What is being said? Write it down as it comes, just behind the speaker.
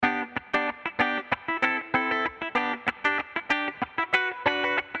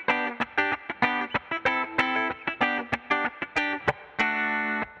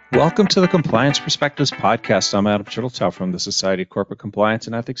Welcome to the Compliance Perspectives podcast. I'm Adam Chittletown from the Society of Corporate Compliance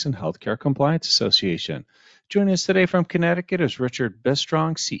and Ethics and Healthcare Compliance Association. Joining us today from Connecticut is Richard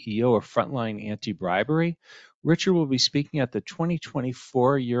Bistrong, CEO of Frontline Anti-Bribery. Richard will be speaking at the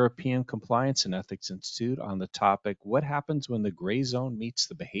 2024 European Compliance and Ethics Institute on the topic, What Happens When the Gray Zone Meets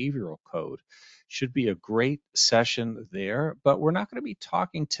the Behavioral Code? Should be a great session there, but we're not going to be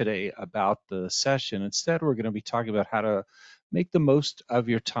talking today about the session. Instead, we're going to be talking about how to make the most of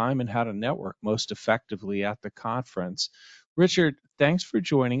your time and how to network most effectively at the conference. Richard, thanks for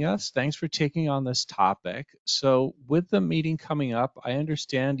joining us. Thanks for taking on this topic. So with the meeting coming up, I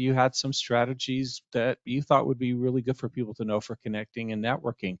understand you had some strategies that you thought would be really good for people to know for connecting and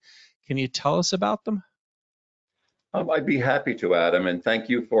networking. Can you tell us about them? I'd be happy to, Adam, and thank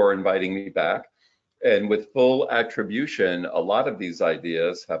you for inviting me back. And with full attribution, a lot of these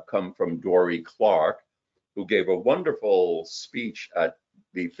ideas have come from Dory Clark, who gave a wonderful speech at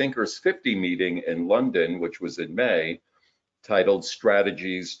the Thinkers 50 meeting in London, which was in May, titled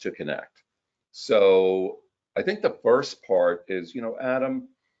Strategies to Connect. So I think the first part is, Adam,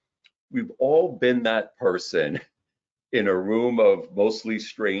 we've all been that person in a room of mostly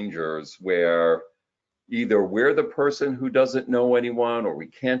strangers where either we're the person who doesn't know anyone, or we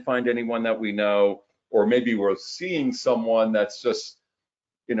can't find anyone that we know, or maybe we're seeing someone that's just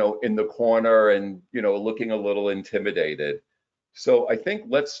in the corner and, looking a little intimidated. So I think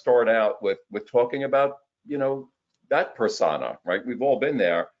let's start out with talking about, that persona, right? We've all been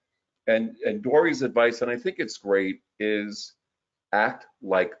there. And Dory's advice, and I think it's great, is act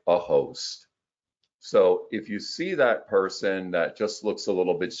like a host. So if you see that person that just looks a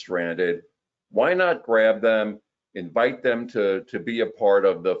little bit stranded, why not grab them, invite them to be a part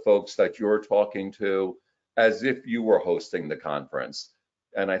of the folks that you're talking to as if you were hosting the conference.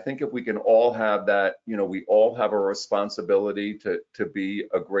 And I think if we can all have that, we all have a responsibility to be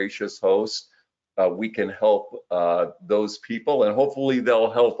a gracious host. We can help those people, and hopefully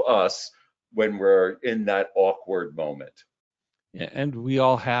they'll help us when we're in that awkward moment. Yeah, and we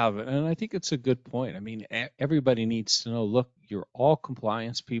all have, and I think it's a good point. I mean, everybody needs to know, look, you're all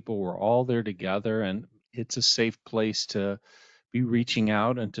compliance people. We're all there together, and it's a safe place to be reaching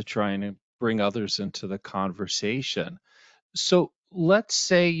out and to try and bring others into the conversation. So let's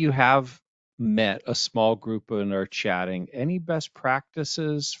say you have met a small group and are chatting. Any best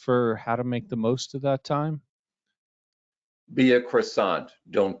practices for how to make the most of that time? Be a croissant,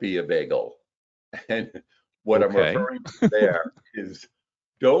 don't be a bagel. And what I'm Okay. referring to there is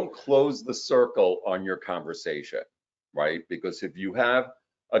don't close the circle on your conversation, right? Because if you have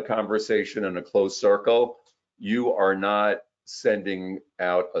a conversation in a closed circle, you are not sending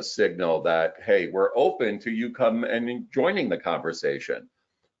out a signal that, hey, we're open to you come and joining the conversation.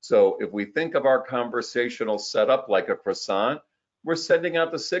 So if we think of our conversational setup like a croissant, we're sending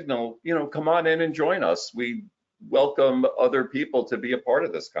out the signal, come on in and join us. We welcome other people to be a part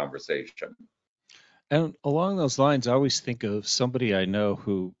of this conversation. And along those lines, I always think of somebody I know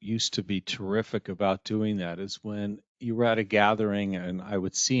who used to be terrific about doing that is when you were at a gathering and I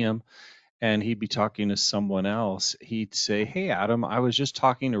would see him and he'd be talking to someone else. He'd say, "Hey, Adam, I was just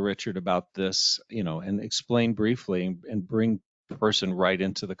talking to Richard about this, and explain briefly and bring the person right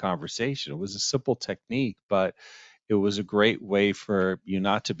into the conversation." It was a simple technique, but it was a great way for you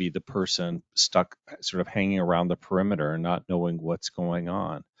not to be the person stuck sort of hanging around the perimeter and not knowing what's going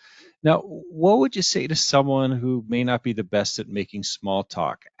on. Now, what would you say to someone who may not be the best at making small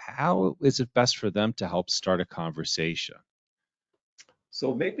talk? How is it best for them to help start a conversation?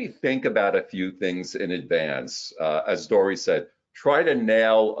 So maybe think about a few things in advance. As Dory said, try to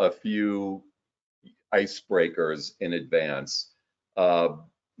nail a few icebreakers in advance. And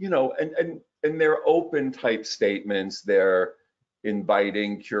they're open type statements. They're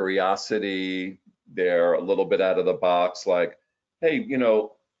inviting curiosity. They're a little bit out of the box, like, hey,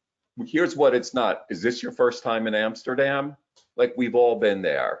 here's what it's not. Is this your first time in Amsterdam? Like, we've all been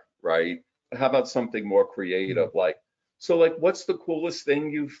there, right? How about something more creative, like, so like, what's the coolest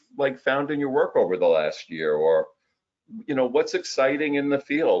thing you've found in your work over the last year? Or, what's exciting in the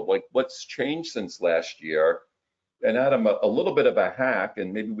field? Like, what's changed since last year? And Adam, a little bit of a hack,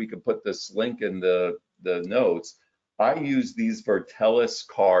 and maybe we could put this link in the notes. I use these Vertellus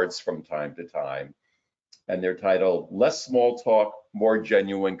cards from time to time, and they're titled Less Small Talk, More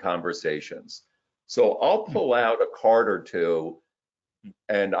Genuine Conversations. So I'll pull out a card or two,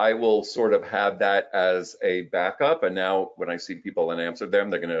 and I will sort of have that as a backup. And now when I see people in Amsterdam,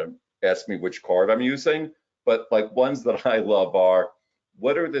 they're going to ask me which card I'm using. But like, ones that I love are,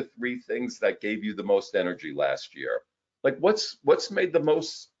 what are the 3 things that gave you the most energy last year? Like, what's made the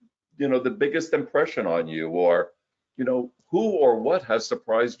most, the biggest impression on you? Or who or what has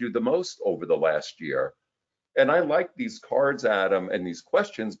surprised you the most over the last year? And I like these cards, Adam, and these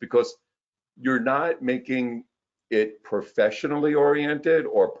questions because you're not making it professionally oriented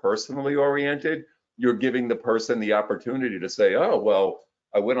or personally oriented. You're giving the person the opportunity to say, oh, well,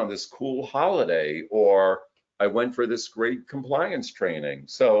 I went on this cool holiday, or I went for this great compliance training.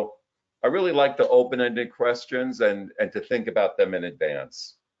 So I really like the open-ended questions and to think about them in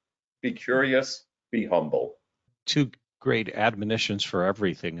advance. Be curious, be humble. Two great admonitions for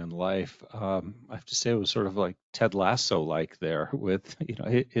everything in life. I have to say it was sort of like Ted Lasso like there with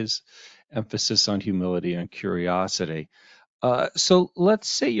his emphasis on humility and curiosity. So let's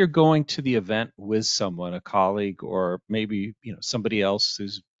say you're going to the event with someone, a colleague, or maybe somebody else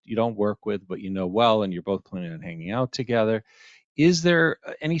who's you don't work with but you know well, and you're both planning on hanging out together. Is there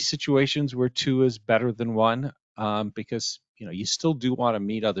any situations where two is better than one? Because you still do want to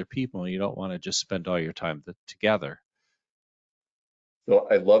meet other people, and you don't want to just spend all your time together. So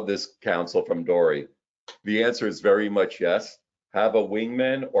I love this counsel from Dory. The answer is very much yes. Have a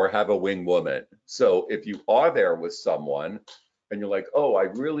wingman or have a wingwoman. So if you are there with someone and you're like, oh, I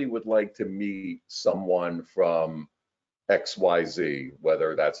really would like to meet someone from XYZ,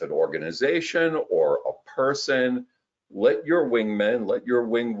 whether that's an organization or a person, let your wingman, let your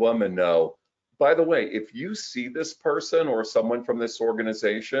wingwoman know. By the way, if you see this person or someone from this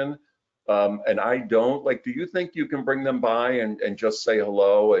organization, and I don't, like, do you think you can bring them by and just say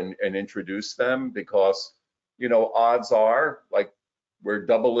hello and introduce them? Because, odds are, like, we're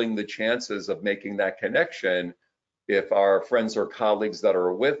doubling the chances of making that connection if our friends or colleagues that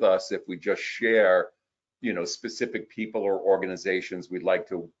are with us, if we just share, specific people or organizations we'd like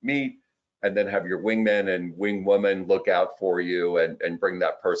to meet, and then have your wingman and wingwoman look out for you and bring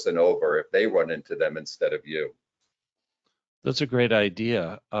that person over if they run into them instead of you. That's a great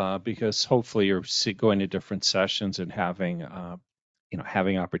idea, because hopefully you're going to different sessions and having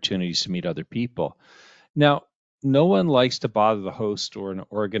opportunities to meet other people. Now, no one likes to bother the host or an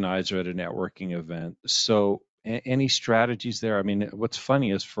organizer at a networking event. So, any strategies there? I mean, what's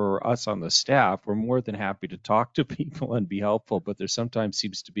funny is for us on the staff, we're more than happy to talk to people and be helpful, but there sometimes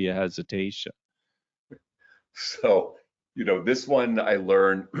seems to be a hesitation. So, this one I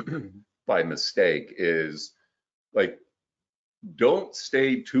learned by mistake is like, don't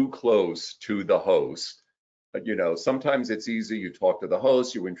stay too close to the host. Sometimes it's easy. You talk to the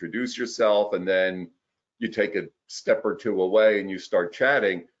host, you introduce yourself, and then you take a step or two away and you start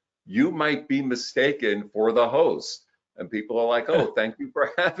chatting. You might be mistaken for the host. And people are like, oh, thank you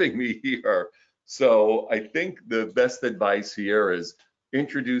for having me here. So I think the best advice here is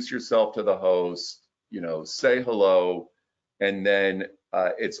introduce yourself to the host, say hello. And then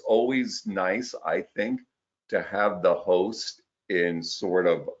it's always nice, I think, to have the host in sort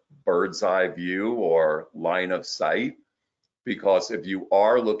of bird's eye view or line of sight, because if you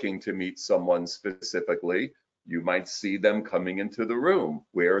are looking to meet someone specifically, you might see them coming into the room.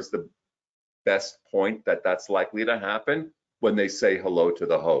 Where's the best point that that's likely to happen? When they say hello to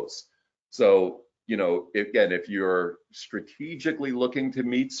the host. So, again, if you're strategically looking to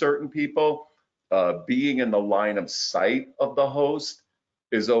meet certain people, being in the line of sight of the host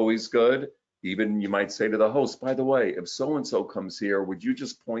is always good. Even you might say to the host, by the way, if so and so comes here, would you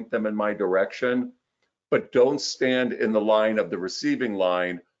just point them in my direction? But don't stand in the line of the receiving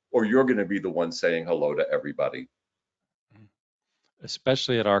line, or you're going to be the one saying hello to everybody.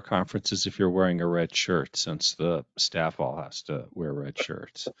 Especially at our conferences, if you're wearing a red shirt, since the staff all has to wear red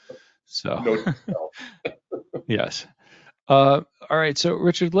shirts. So, Note to self. yes. All right. So,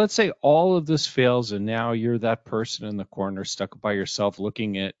 Richard, let's say all of this fails, and now you're that person in the corner stuck by yourself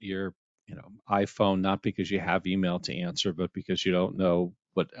looking at your, iPhone, not because you have email to answer, but because you don't know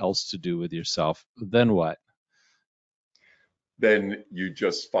what else to do with yourself. Then what? Then you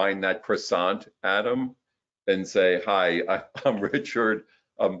just find that croissant, Adam, and say, hi, I'm Richard.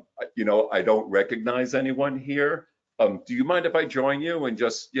 I don't recognize anyone here. Do you mind if I join you and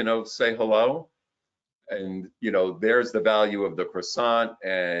just, say hello? And, there's the value of the croissant.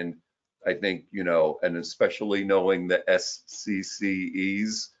 And I think, and especially knowing the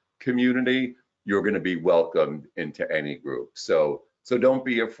SCCE's community, you're going to be welcomed into any group. So don't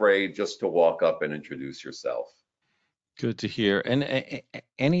be afraid just to walk up and introduce yourself. Good to hear. And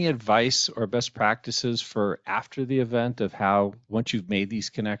any advice or best practices for after the event of how, once you've made these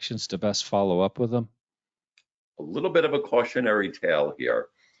connections, to best follow up with them? A little bit of a cautionary tale here.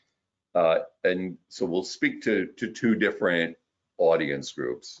 And so we'll speak to two different audience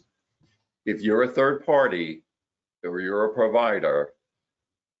groups. If you're a third party or you're a provider,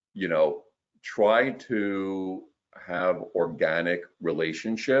 you know, try to have organic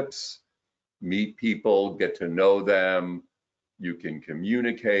relationships meet people, get to know them. You can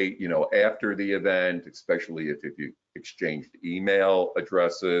communicate, after the event, especially if you exchanged email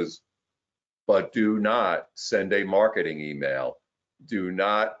addresses, but do not send a marketing email. Do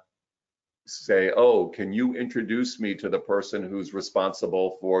not say, oh, can you introduce me to the person who's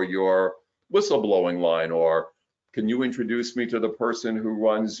responsible for your whistleblowing line? Or can you introduce me to the person who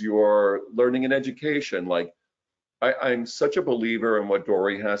runs your learning and education? Like, I'm such a believer in what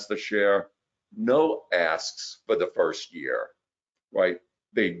Dory has to share. No asks for the first year, right?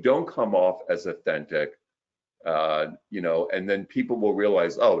 They don't come off as authentic, and then people will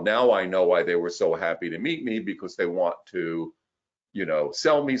realize, oh, now I know why they were so happy to meet me, because they want to,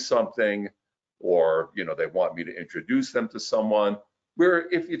 sell me something, or, they want me to introduce them to someone. Where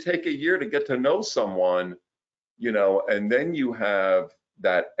if you take a year to get to know someone, and then you have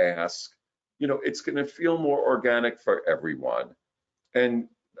that ask, it's going to feel more organic for everyone. And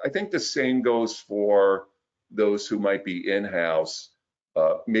I think the same goes for those who might be in-house.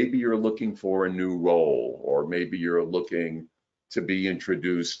 Maybe you're looking for a new role, or maybe you're looking to be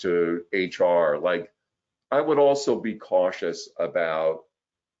introduced to HR. Like, I would also be cautious about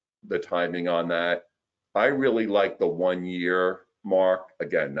the timing on that. I really like the 1 year mark.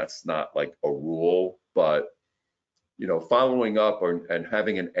 Again, that's not like a rule, but following up and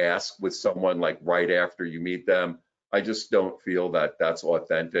having an ask with someone like right after you meet them, I just don't feel that that's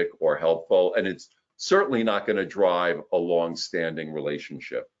authentic or helpful. And it's certainly not going to drive a long-standing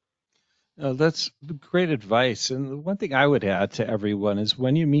relationship. That's great advice. And the one thing I would add to everyone is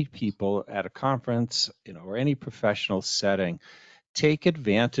when you meet people at a conference, or any professional setting, take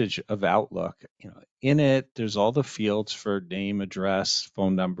advantage of Outlook. In it, there's all the fields for name, address,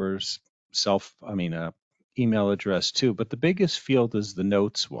 phone numbers, email address too. But the biggest field is the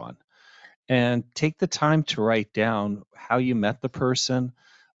notes one. And take the time to write down how you met the person,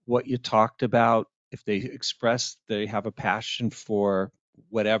 what you talked about. If they express they have a passion for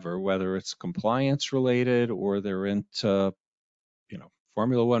whatever, whether it's compliance related, or they're into,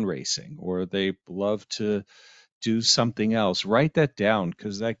 Formula One racing, or they love to do something else, write that down,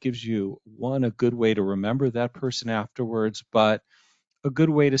 because that gives you, one, a good way to remember that person afterwards, but a good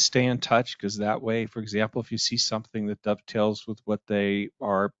way to stay in touch, because that way, for example, if you see something that dovetails with what they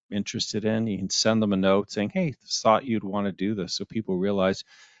are interested in, you can send them a note saying, hey, thought you'd want to do this. So people realize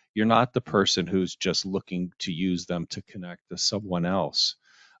you're not the person who's just looking to use them to connect to someone else.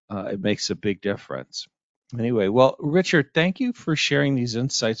 It makes a big difference. Anyway, well, Richard, thank you for sharing these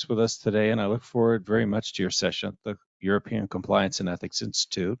insights with us today, and I look forward very much to your session at the European Compliance and Ethics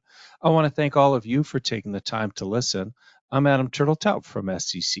Institute. I want to thank all of you for taking the time to listen. I'm Adam Turtletop from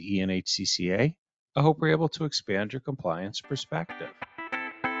SCCE and HCCA. I hope we're able to expand your compliance perspective.